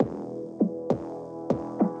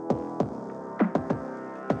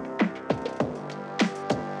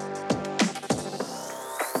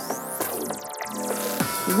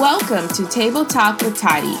Welcome to Table Talk with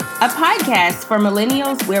Toddy, a podcast for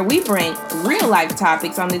millennials where we bring real-life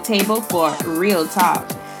topics on the table for real talk.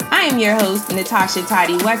 I am your host, Natasha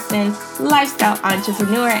Toddy Weston, lifestyle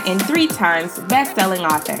entrepreneur and 3 times best-selling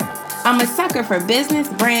author. I'm a sucker for business,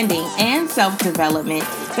 branding, and self-development,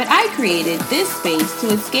 but I created this space to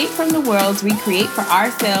escape from the worlds we create for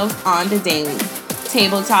ourselves on the daily.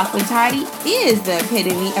 Table Talk with Toddy is the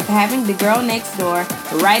epitome of having the girl next door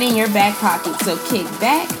right in your back pocket. So kick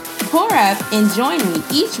back, pour up, and join me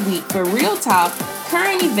each week for real talk,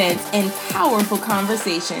 current events, and powerful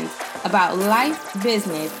conversations about life,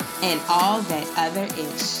 business, and all that other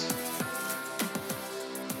ish.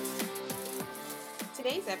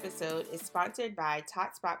 Today's episode is sponsored by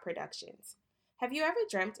TotSpot Productions. Have you ever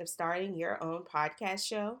dreamt of starting your own podcast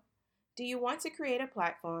show? Do you want to create a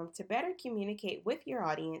platform to better communicate with your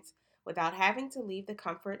audience without having to leave the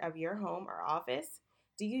comfort of your home or office?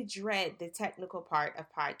 Do you dread the technical part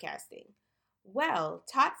of podcasting? Well,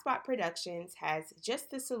 TotSpot Productions has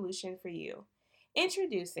just the solution for you.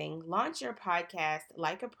 Introducing Launch Your Podcast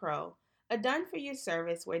Like a Pro, a done-for-you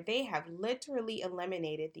service where they have literally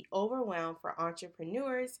eliminated the overwhelm for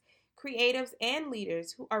entrepreneurs, creatives, and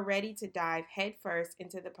leaders who are ready to dive headfirst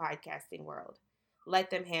into the podcasting world.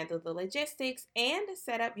 Let them handle the logistics and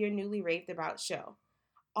set up your newly raved about show.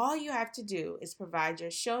 All you have to do is provide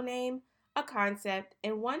your show name, a concept,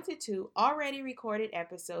 and 1 to 2 already recorded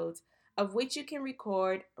episodes of which you can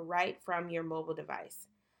record right from your mobile device.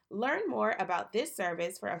 Learn more about this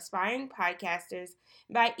service for aspiring podcasters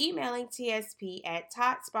by emailing TSP at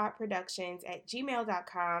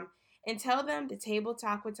totspotproductions@gmail.com and tell them the Table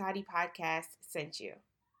Talk with Toddy podcast sent you.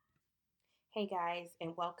 Hey guys,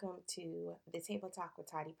 and welcome to the Table Talk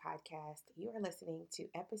with Toddy podcast. You are listening to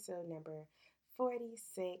episode number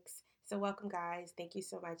 46. So welcome guys. Thank you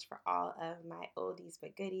so much for all of my oldies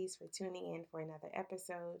but goodies for tuning in for another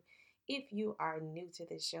episode. If you are new to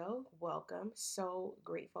the show, welcome. So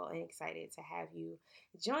grateful and excited to have you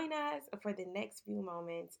join us for the next few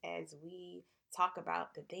moments as we talk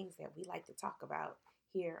about the things that we like to talk about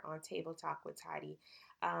here on Table Talk with Toddy.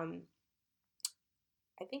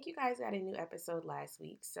 I think you guys got a new episode last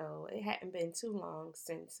week, so it hadn't been too long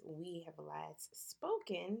since we have last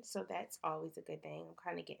spoken, so that's always a good thing. I'm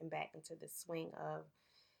kind of getting back into the swing of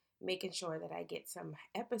making sure that I get some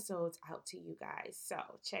episodes out to you guys.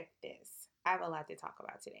 So check this. I have a lot to talk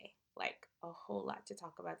about today, like a whole lot to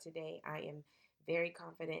talk about today. I am very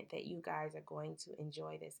confident that you guys are going to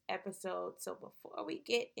enjoy this episode. So before we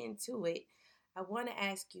get into it, I want to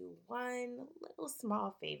ask you one little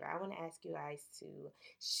small favor. I want to ask you guys to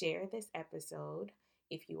share this episode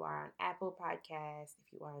if you are on Apple Podcasts,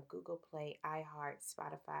 if you are on Google Play, iHeart,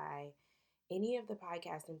 Spotify, any of the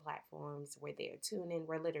podcasting platforms where they're tuned in.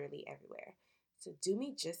 We're literally everywhere. So do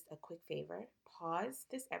me just a quick favor. Pause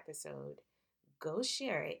this episode, go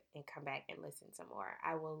share it, and come back and listen some more.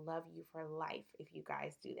 I will love you for life if you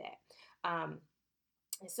guys do that.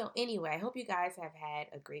 So anyway, I hope you guys have had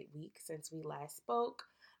a great week since we last spoke.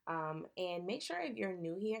 And make sure if you're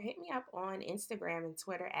new here, hit me up on Instagram and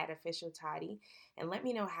Twitter at @OfficialToddy and let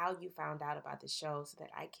me know how you found out about the show so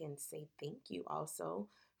that I can say thank you also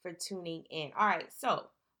for tuning in. All right,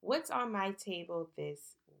 so what's on my table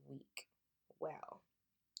this week? Well,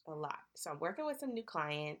 a lot. So I'm working with some new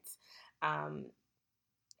clients.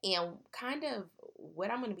 And kind of what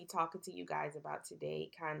I'm going to be talking to you guys about today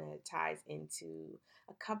kind of ties into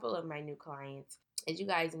a couple of my new clients. As you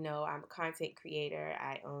guys know, I'm a content creator.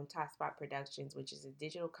 I own TotSpot Productions, which is a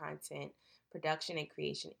digital content production and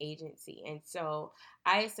creation agency. And so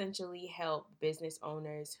I essentially help business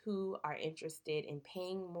owners who are interested in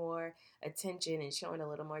paying more attention and showing a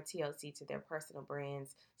little more TLC to their personal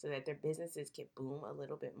brands so that their businesses can boom a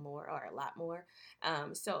little bit more or a lot more.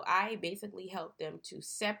 So I basically help them to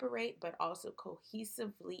separate but also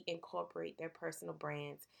cohesively incorporate their personal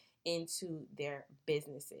brands into their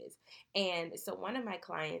businesses. And so one of my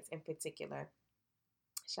clients in particular,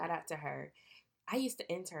 shout out to her, I used to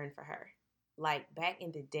intern for her. Like back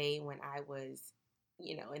in the day when I was,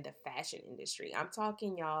 in the fashion industry. I'm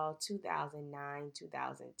talking y'all 2009,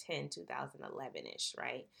 2010, 2011-ish,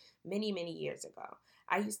 right? Many, many years ago.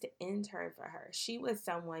 I used to intern for her. She was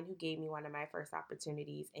someone who gave me one of my first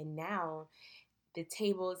opportunities. And now the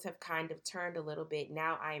tables have kind of turned a little bit.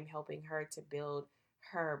 Now I am helping her to build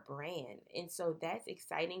her brand. And so that's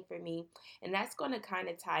exciting for me. And that's going to kind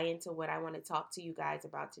of tie into what I want to talk to you guys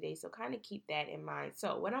about today. So kind of keep that in mind.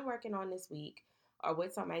 So what I'm working on this week, or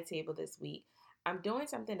what's on my table this week, I'm doing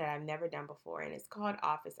something that I've never done before, and it's called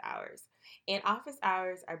office hours. And office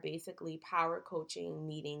hours are basically power coaching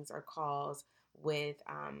meetings or calls with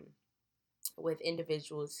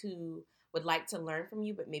individuals who would like to learn from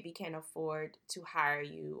you, but maybe can't afford to hire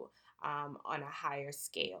you on a higher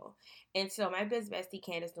scale. And so my biz bestie,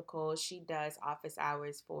 Candace Nicole, she does office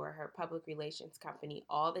hours for her public relations company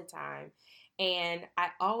all the time. And I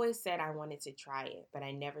always said I wanted to try it, but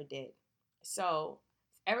I never did. So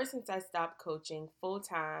ever since I stopped coaching full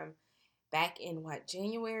time back in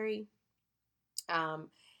January, um,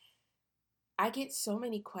 I get so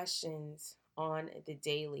many questions on the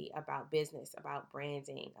daily about business, about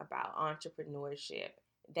branding, about entrepreneurship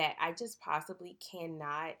that I just possibly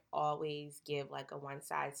cannot always give like a one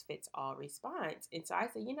size fits all response. And so I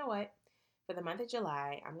said, you know what? For the month of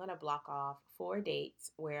July, I'm going to block off 4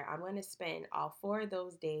 dates where I'm going to spend all 4 of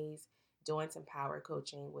those days doing some power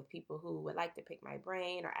coaching with people who would like to pick my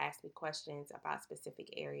brain or ask me questions about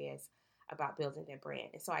specific areas about building their brand.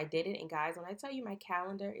 And so I did it. And guys, when I tell you my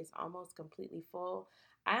calendar is almost completely full,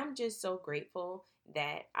 I'm just so grateful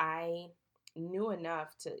that I knew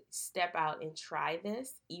enough to step out and try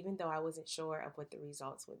this, even though I wasn't sure of what the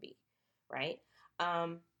results would be, right?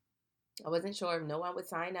 I wasn't sure if no one would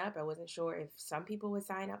sign up. I wasn't sure if some people would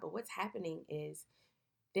sign up. But what's happening is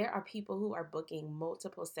there are people who are booking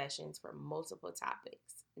multiple sessions for multiple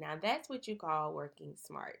topics. Now, that's what you call working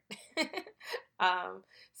smart.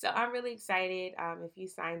 So I'm really excited. If you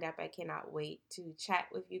signed up, I cannot wait to chat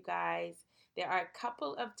with you guys. There are a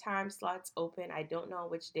couple of time slots open. I don't know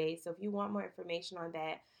which day. So if you want more information on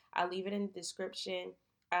that, I'll leave it in the description.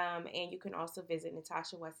 And you can also visit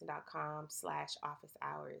natashaweston.com/office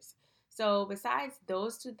hours. So besides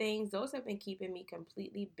those 2 things, those have been keeping me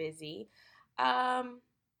completely busy. Um,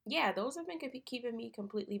 yeah, those have been keeping me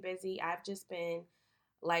completely busy. I've just been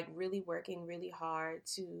like really working really hard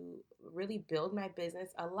to really build my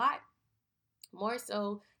business a lot more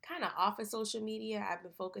so kind of off of social media. I've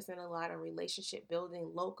been focusing a lot on relationship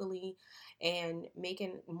building locally and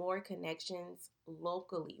making more connections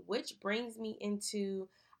locally, which brings me into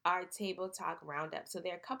our table talk roundup. So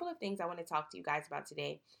there are a couple of things I want to talk to you guys about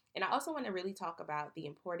today. And I also want to really talk about the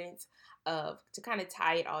importance of, to kind of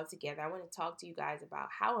tie it all together, I want to talk to you guys about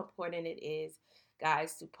how important it is,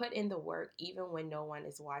 guys, to put in the work even when no one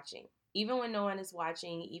is watching. Even when no one is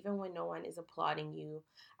watching, even when no one is applauding you,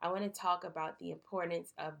 I want to talk about the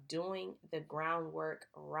importance of doing the groundwork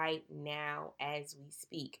right now as we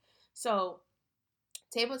speak. So,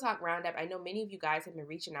 Table Talk Roundup, I know many of you guys have been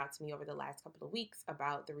reaching out to me over the last couple of weeks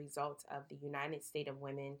about the results of the United States of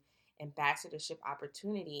Women ambassadorship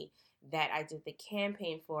opportunity that I did the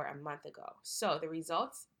campaign for a month ago. So, the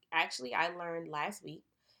results, actually, I learned last week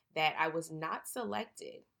that I was not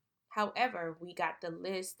selected. However, we got the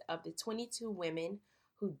list of the 22 women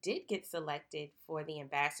who did get selected for the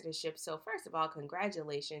ambassadorship. So, first of all,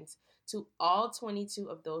 congratulations to all 22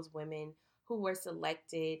 of those women who were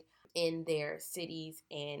selected in their cities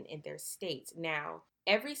and in their states. Now,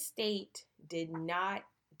 every state did not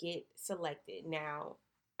get selected. Now,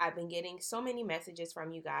 I've been getting so many messages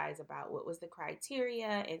from you guys about what was the criteria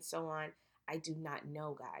and so on. I do not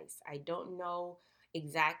know, guys. I don't know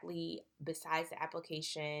exactly, besides the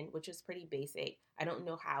application, which was pretty basic. I don't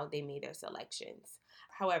know how they made their selections.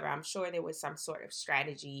 However, I'm sure there was some sort of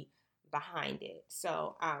strategy behind it.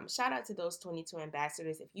 So, shout out to those 22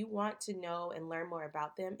 ambassadors. If you want to know and learn more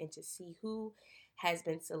about them and to see who has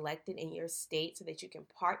been selected in your state so that you can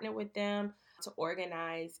partner with them to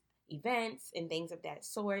organize events and things of that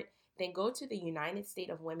sort, then go to the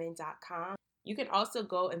UnitedStatesOfWomen.com. You can also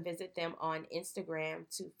go and visit them on Instagram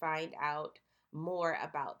to find out more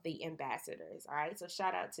about the ambassadors. All right, so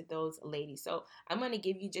shout out to those ladies. So I'm going to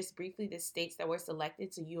give you just briefly the states that were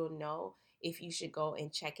selected so you'll know if you should go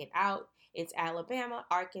and check it out. It's Alabama,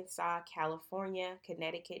 Arkansas, California,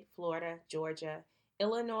 Connecticut, Florida, Georgia,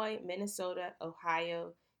 Illinois, Minnesota,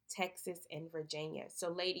 Ohio, Texas, and Virginia. So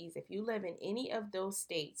ladies, if you live in any of those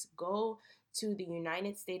states, go to the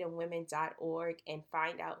UnitedStatesOfWomen.org and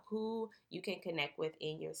find out who you can connect with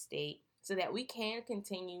in your state so that we can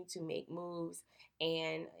continue to make moves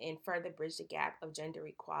and further bridge the gap of gender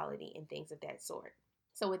equality and things of that sort.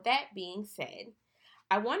 So with that being said,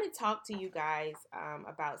 I want to talk to you guys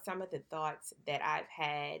about some of the thoughts that I've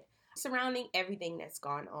had surrounding everything that's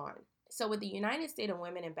gone on. So with the United States of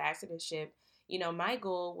Women Ambassadorship, my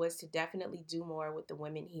goal was to definitely do more with the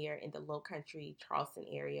women here in the Low Country, Charleston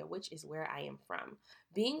area, which is where I am from.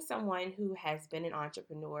 Being someone who has been an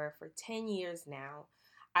entrepreneur for 10 years now,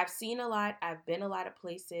 I've seen a lot. I've been a lot of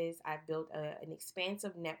places. I've built an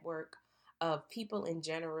expansive network of people in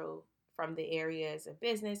general from the areas of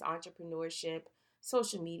business, entrepreneurship,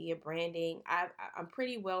 social media, branding. I'm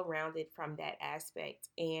pretty well rounded from that aspect.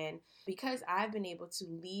 And because I've been able to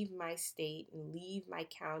leave my state and leave my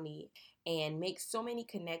county and make so many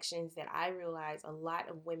connections that I realize a lot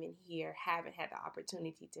of women here haven't had the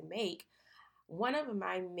opportunity to make, one of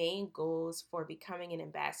my main goals for becoming an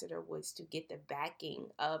ambassador was to get the backing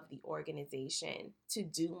of the organization to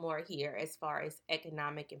do more here as far as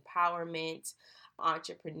economic empowerment,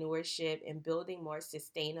 entrepreneurship, and building more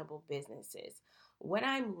sustainable businesses. What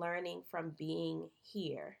I'm learning from being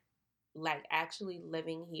here, like actually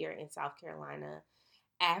living here in South Carolina,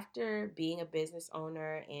 after being a business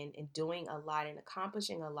owner and doing a lot and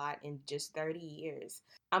accomplishing a lot in just 30 years,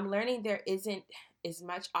 I'm learning there isn't as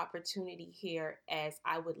much opportunity here as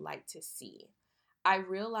I would like to see. I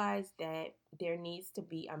realize that there needs to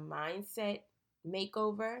be a mindset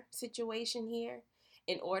makeover situation here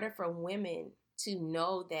in order for women to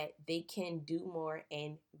know that they can do more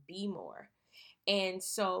and be more. And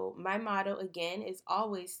so my motto again is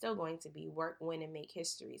always still going to be work, win, and make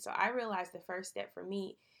history. So I realized the first step for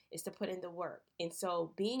me is to put in the work. And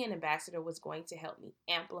so being an ambassador was going to help me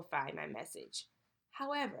amplify my message.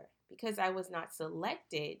 However, because I was not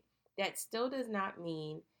selected, that still does not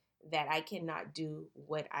mean that I cannot do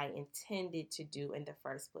what I intended to do in the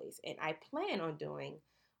first place. And I plan on doing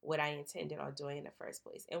what I intended on doing in the first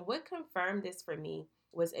place. And what confirmed this for me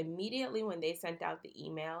was immediately when they sent out the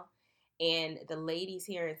email and the ladies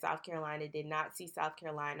here in South Carolina did not see South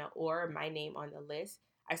Carolina or my name on the list,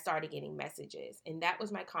 I started getting messages. And that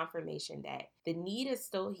was my confirmation that the need is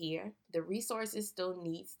still here. The resources still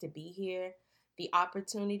needs to be here. The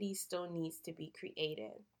opportunity still needs to be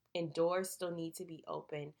created. And doors still need to be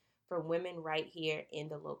open for women right here in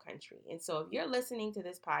the Low Country. And so if you're listening to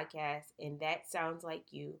this podcast and that sounds like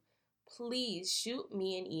you, please shoot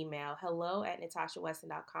me an email,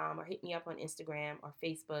 hello@natashaweston.com, or hit me up on Instagram or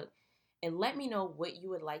Facebook and let me know what you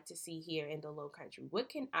would like to see here in the Low Country. What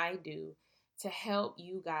can I do to help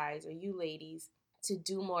you guys or you ladies to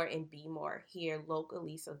do more and be more here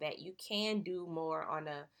locally so that you can do more on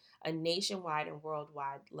a nationwide and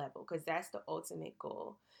worldwide level? Because that's the ultimate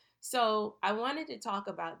goal. So I wanted to talk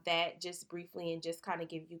about that just briefly and just kind of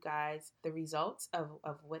give you guys the results of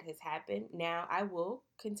what has happened. Now, I will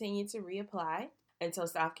continue to reapply until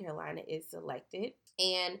South Carolina is selected.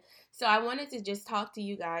 And so I wanted to just talk to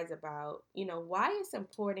you guys about, why it's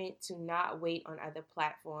important to not wait on other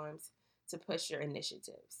platforms to push your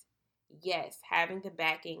initiatives. Yes, having the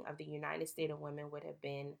backing of the United States of Women would have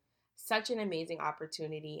been such an amazing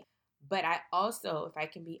opportunity. But I also, if I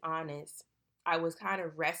can be honest, I was kind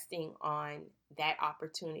of resting on that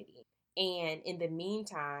opportunity. And in the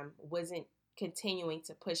meantime, wasn't continuing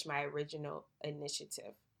to push my original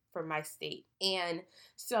initiative for my state. And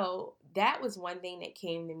so that was one thing that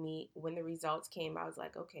came to me when the results came. I was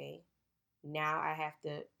like, okay, now I have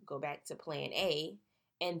to go back to plan A,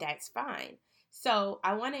 and that's fine. So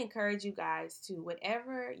I want to encourage you guys to,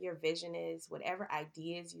 whatever your vision is, whatever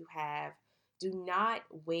ideas you have, do not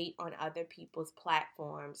wait on other people's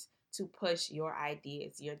platforms to push your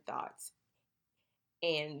ideas, your thoughts,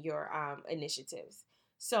 and your initiatives.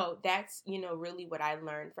 So that's, really what I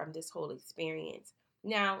learned from this whole experience.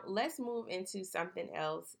 Now, let's move into something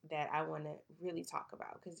else that I want to really talk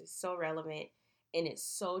about because it's so relevant and it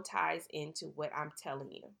so ties into what I'm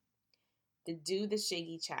telling you. The Do the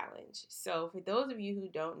Shiggy Challenge. So for those of you who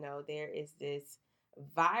don't know, there is this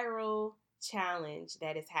viral challenge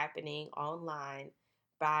that is happening online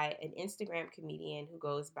by an Instagram comedian who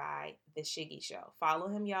goes by The Shiggy Show. Follow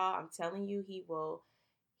him, y'all. I'm telling you, he will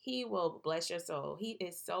bless your soul. He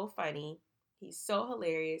is so funny. He's so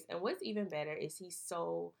hilarious. And what's even better is he's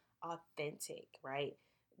so authentic, right?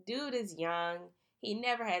 Dude is young. He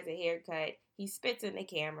never has a haircut. He spits in the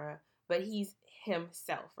camera, but he's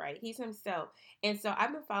himself, right? He's himself. And so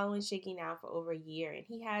I've been following Shiggy now for over a year, and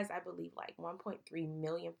he has, I believe, like 1.3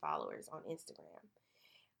 million followers on Instagram.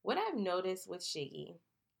 What I've noticed with Shiggy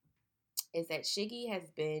is that Shiggy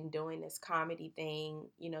has been doing this comedy thing,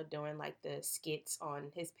 doing like the skits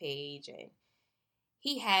on his page, and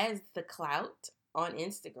he has the clout on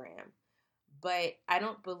Instagram. But I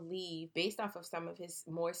don't believe, based off of some of his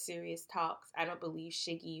more serious talks, I don't believe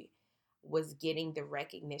Shiggy was getting the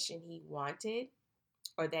recognition he wanted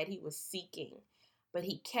or that he was seeking. But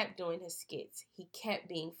he kept doing his skits. He kept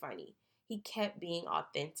being funny. He kept being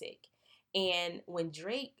authentic. And when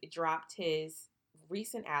Drake dropped his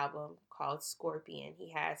recent album called Scorpion, he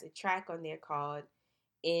has a track on there called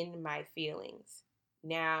In My Feelings.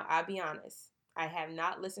 Now, I'll be honest, I have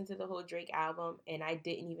not listened to the whole Drake album, and I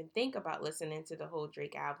didn't even think about listening to the whole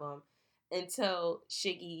Drake album until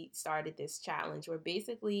Shiggy started this challenge where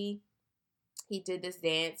basically He did this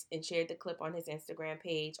dance and shared the clip on his Instagram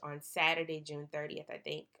page on Saturday, June 30th, I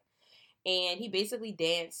think. And he basically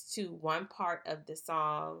danced to one part of the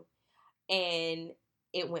song and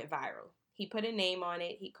it went viral. He put a name on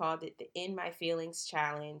it. He called it the In My Feelings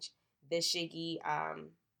Challenge, the Shiggy,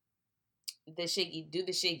 do the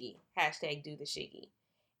Shiggy, hashtag do the Shiggy.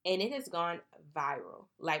 And it has gone viral.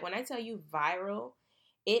 Like when I tell you viral,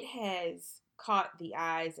 it has caught the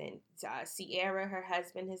eyes, and Ciara, her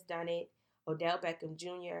husband, has done it. Odell Beckham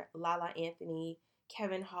Jr., Lala Anthony,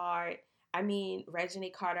 Kevin Hart. I mean, Regina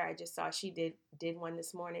Carter, I just saw she did one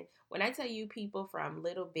this morning. When I tell you people from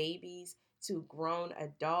little babies to grown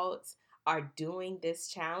adults are doing this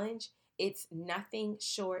challenge, it's nothing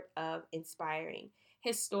short of inspiring.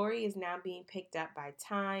 His story is now being picked up by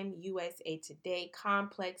Time, USA Today,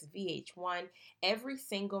 Complex, VH1. Every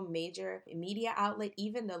single major media outlet,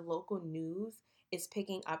 even the local news, is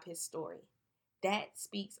picking up his story. That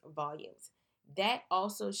speaks volumes. That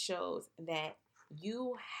also shows that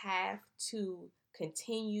you have to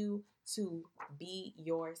continue to be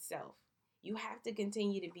yourself. You have to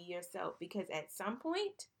continue to be yourself because at some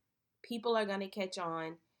point, people are going to catch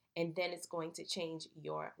on and then it's going to change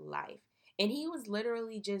your life. And he was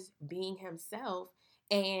literally just being himself.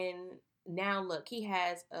 And now look, he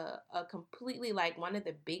has a completely like one of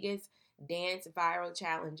the biggest dance viral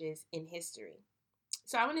challenges in history.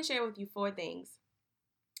 So I want to share with you four things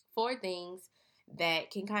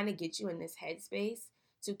that can kind of get you in this headspace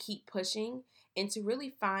to keep pushing and to really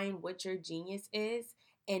find what your genius is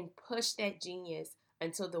and push that genius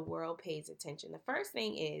until the world pays attention. The first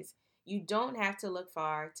thing is you don't have to look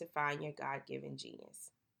far to find your God-given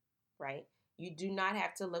genius, right? You do not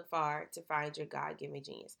have to look far to find your God-given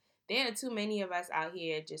genius. There are too many of us out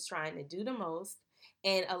here just trying to do the most.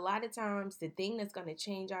 And a lot of times the thing that's going to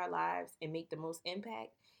change our lives and make the most impact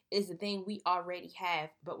is the thing we already have,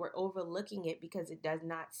 but we're overlooking it because it does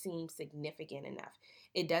not seem significant enough.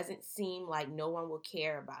 It doesn't seem like no one will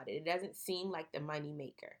care about it. It doesn't seem like the money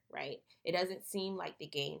maker, right? It doesn't seem like the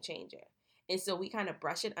game changer. And so we kind of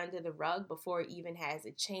brush it under the rug before it even has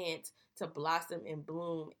a chance to blossom and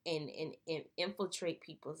bloom and infiltrate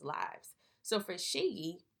people's lives. So for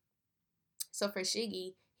Shiggy,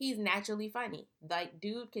 he's naturally funny. Like,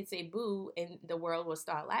 dude could say boo and the world will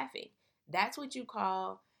start laughing. That's what you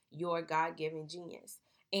call your God-given genius.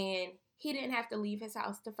 And he didn't have to leave his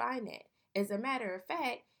house to find that. As a matter of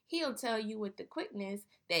fact, he'll tell you with the quickness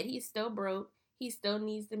that he's still broke. He still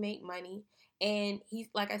needs to make money. And he's,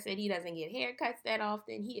 like I said, he doesn't get haircuts that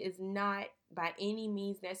often. He is not by any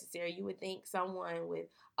means necessary. You would think someone with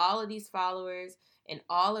all of these followers and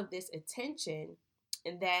all of this attention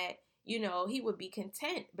and that, you know, he would be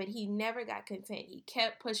content, but he never got content. He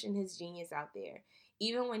kept pushing his genius out there.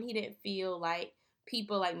 Even when he didn't feel like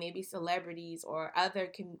people like maybe celebrities or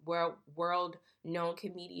other world-known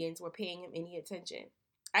comedians were paying him any attention.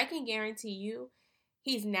 I can guarantee you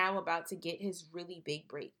he's now about to get his really big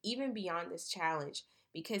break, even beyond this challenge,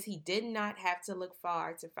 because he did not have to look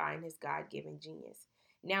far to find his God-given genius.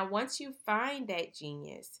 Now, once you find that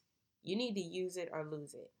genius, you need to use it or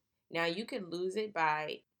lose it. Now, you could lose it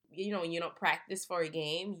by, you don't practice for a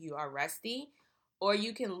game, you are rusty, or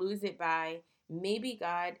you can lose it by maybe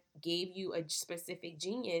God gave you a specific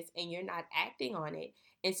genius and you're not acting on it.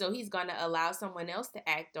 And so he's going to allow someone else to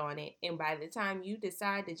act on it. And by the time you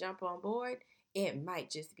decide to jump on board, it might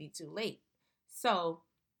just be too late. So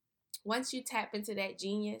once you tap into that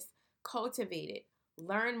genius, cultivate it,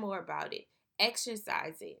 learn more about it,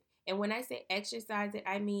 exercise it. And when I say exercise it,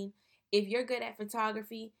 I mean, if you're good at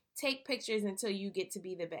photography, take pictures until you get to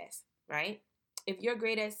be the best, right? If you're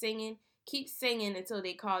great at singing, keep singing until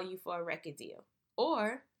they call you for a record deal.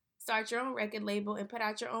 Or start your own record label and put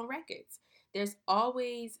out your own records. There's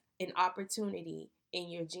always an opportunity in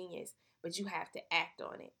your genius, but you have to act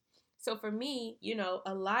on it. So for me,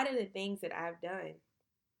 a lot of the things that I've done,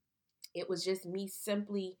 it was just me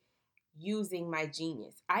simply using my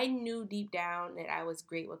genius. I knew deep down that I was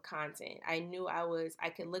great with content. I knew I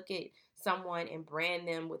could look at someone and brand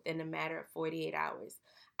them within a matter of 48 hours.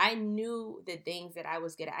 I knew the things that I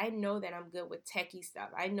was good at. I know that I'm good with techie stuff.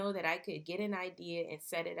 I know that I could get an idea and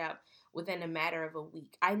set it up within a matter of a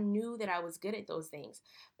week. I knew that I was good at those things.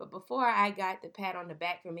 But before I got the pat on the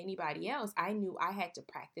back from anybody else, I knew I had to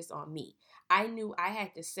practice on me. I knew I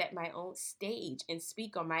had to set my own stage and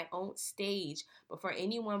speak on my own stage before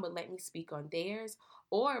anyone would let me speak on theirs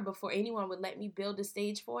or before anyone would let me build a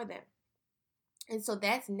stage for them. And so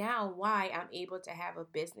that's now why I'm able to have a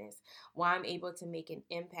business, why I'm able to make an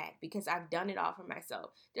impact, because I've done it all for myself.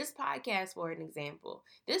 This podcast, for an example,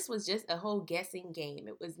 this was just a whole guessing game.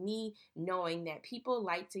 It was me knowing that people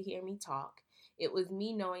like to hear me talk. It was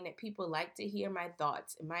me knowing that people like to hear my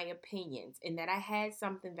thoughts and my opinions and that I had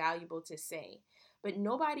something valuable to say. But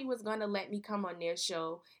nobody was going to let me come on their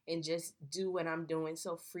show and just do what I'm doing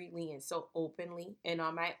so freely and so openly and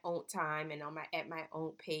on my own time and at my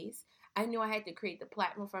own pace. I knew I had to create the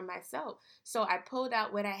platform for myself. So I pulled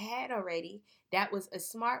out what I had already. That was a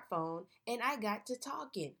smartphone, and I got to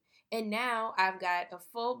talking. And now I've got a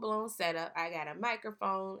full-blown setup. I got a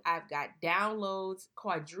microphone. I've got downloads,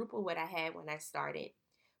 quadruple what I had when I started.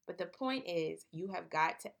 But the point is, you have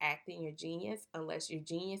got to act in your genius unless your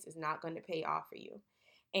genius is not going to pay off for you.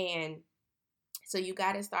 And so you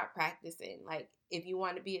got to start practicing. Like, if you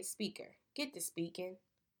want to be a speaker, get to speaking.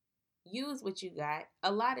 Use what you got.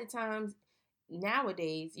 A lot of times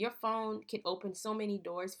nowadays, your phone can open so many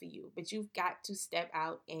doors for you, but you've got to step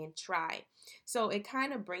out and try. So it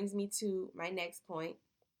kind of brings me to my next point,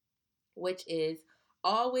 which is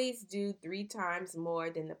always do 3 times more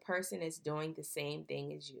than the person is doing the same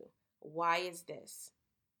thing as you. Why is this?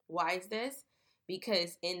 Why is this?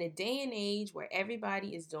 Because in the day and age where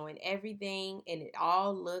everybody is doing everything and it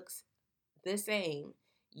all looks the same,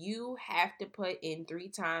 you have to put in 3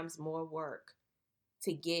 times more work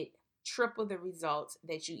to get triple the results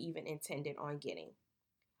that you even intended on getting.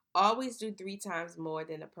 Always do 3 times more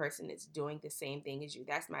than the person that's doing the same thing as you.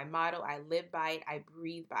 That's my motto. I live by it. I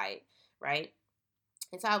breathe by it, right?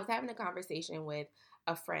 And so I was having a conversation with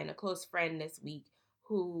a friend, a close friend this week,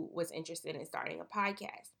 who was interested in starting a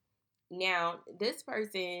podcast. Now, this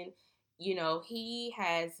person, he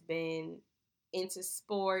has been into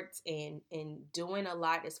sports and doing a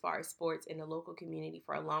lot as far as sports in the local community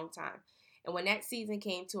for a long time. And when that season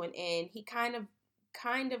came to an end, he kind of,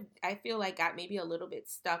 I feel like got maybe a little bit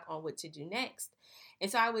stuck on what to do next. And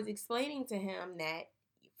so I was explaining to him that,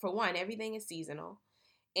 for one, everything is seasonal.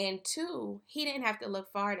 And 2, he didn't have to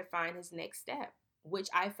look far to find his next step, which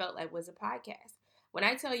I felt like was a podcast. When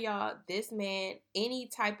I tell y'all, this man, any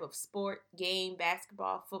type of sport, game,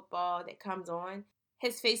 basketball, football that comes on,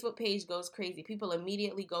 his Facebook page goes crazy. People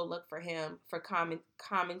immediately go look for him for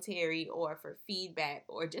commentary or for feedback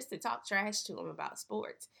or just to talk trash to him about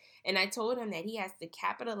sports. And I told him that he has to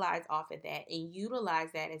capitalize off of that and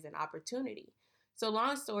utilize that as an opportunity. So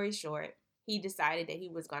long story short, he decided that he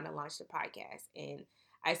was going to launch the podcast. And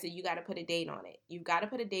I said, you got to put a date on it. You've got to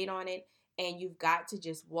put a date on it. And you've got to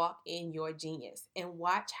just walk in your genius and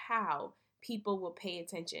watch how people will pay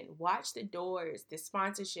attention. Watch the doors, the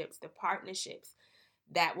sponsorships, the partnerships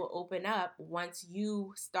that will open up once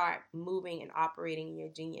you start moving and operating in your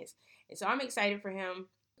genius. And so I'm excited for him.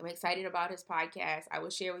 I'm excited about his podcast. I will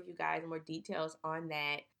share with you guys more details on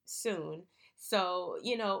that soon. So,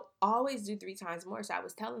 always do 3 times more. So I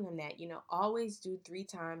was telling him that, always do 3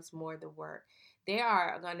 times more the work. There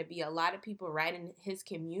are going to be a lot of people right in his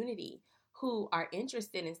community who are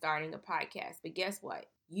interested in starting a podcast. But guess what?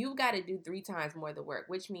 You've got to do 3 times more the work,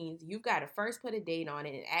 which means you've got to first put a date on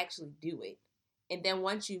it and actually do it. And then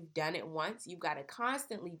once you've done it once, you've got to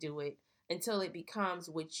constantly do it until it becomes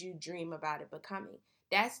what you dream about it becoming.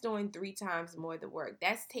 That's doing 3 times more the work.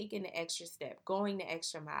 That's taking the extra step, going the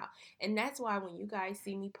extra mile. And that's why when you guys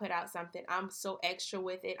see me put out something, I'm so extra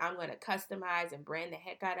with it. I'm going to customize and brand the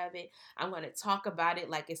heck out of it. I'm going to talk about it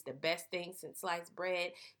like it's the best thing since sliced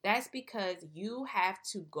bread. That's because you have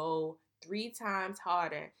to go 3 times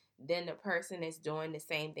harder than the person that's doing the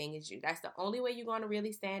same thing as you. That's the only way you're going to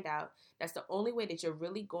really stand out. That's the only way that you're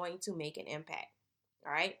really going to make an impact.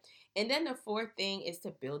 All right. And then the 4th thing is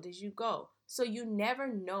to build as you go. So you never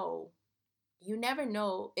know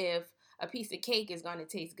if a piece of cake is going to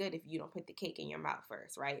taste good if you don't put the cake in your mouth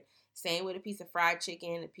first, right? Same with a piece of fried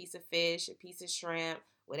chicken, a piece of fish, a piece of shrimp,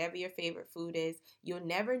 whatever your favorite food is. You'll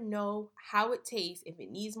never know how it tastes, if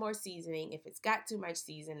it needs more seasoning, if it's got too much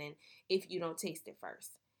seasoning, if you don't taste it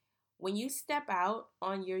first. When you step out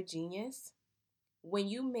on your genius, when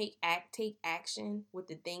you take action with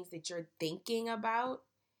the things that you're thinking about,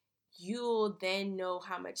 you'll then know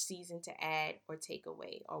how much season to add or take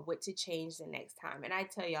away or what to change the next time. And I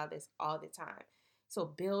tell y'all this all the time. So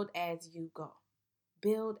build as you go.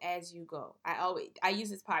 Build as you go. I use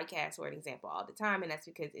this podcast for an example all the time, and that's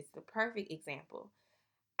because it's the perfect example.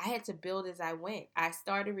 I had to build as I went. I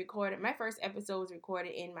started recording. My first episode was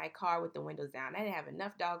recorded in my car with the windows down. I didn't have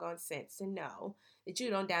enough doggone sense to know that you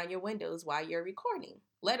don't down your windows while you're recording,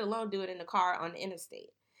 let alone do it in the car on the interstate.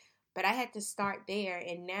 But I had to start there,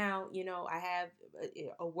 and now, I have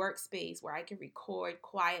a workspace where I can record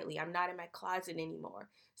quietly. I'm not in my closet anymore.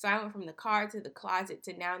 So I went from the car to the closet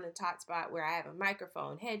to now in the top spot where I have a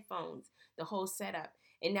microphone, headphones, the whole setup.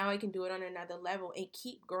 And now I can do it on another level and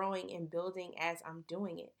keep growing and building as I'm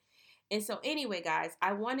doing it. And so anyway, guys,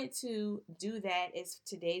 I wanted to do that as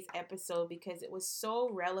today's episode because it was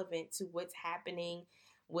so relevant to what's happening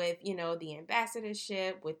with, the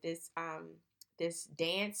ambassadorship, with this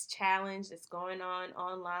dance challenge that's going on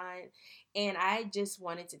online. And I just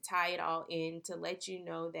wanted to tie it all in to let you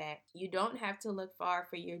know that you don't have to look far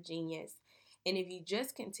for your genius. And if you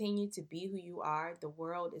just continue to be who you are, the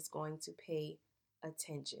world is going to pay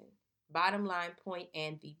attention. Bottom line, point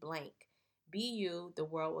and be blank. Be you, the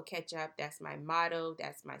world will catch up. That's my motto.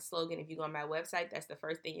 That's my slogan. If you go on my website, that's the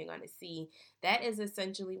first thing you're going to see. That is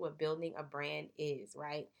essentially what building a brand is,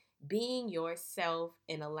 right? Being yourself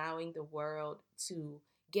and allowing the world to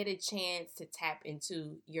get a chance to tap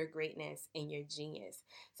into your greatness and your genius.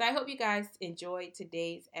 So I hope you guys enjoyed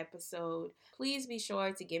today's episode. Please be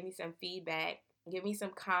sure to give me some feedback. Give me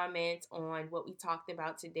some comments on what we talked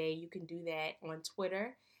about today. You can do that on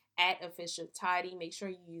Twitter at Official Toddy. Make sure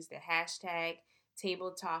you use the hashtag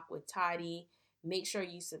Table Talk with Toddy. Make sure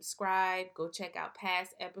you subscribe. Go check out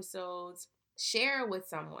past episodes. Share with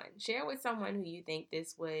someone. Share with someone who you think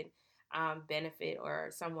this would benefit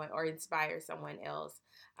or inspire someone else.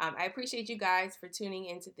 I appreciate you guys for tuning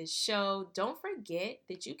into this show. Don't forget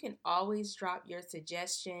that you can always drop your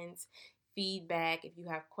suggestions, feedback, if you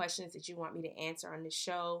have questions that you want me to answer on the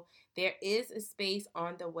show. There is a space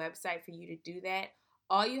on the website for you to do that.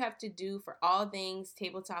 All you have to do for all things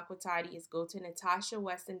Table Talk with Toddy is go to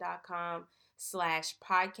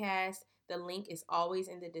natashaweston.com/podcast. The link is always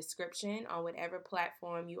in the description on whatever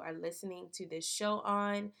platform you are listening to this show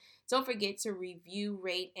on. Don't forget to review,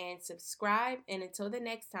 rate, and subscribe. And until the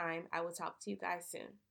next time, I will talk to you guys soon.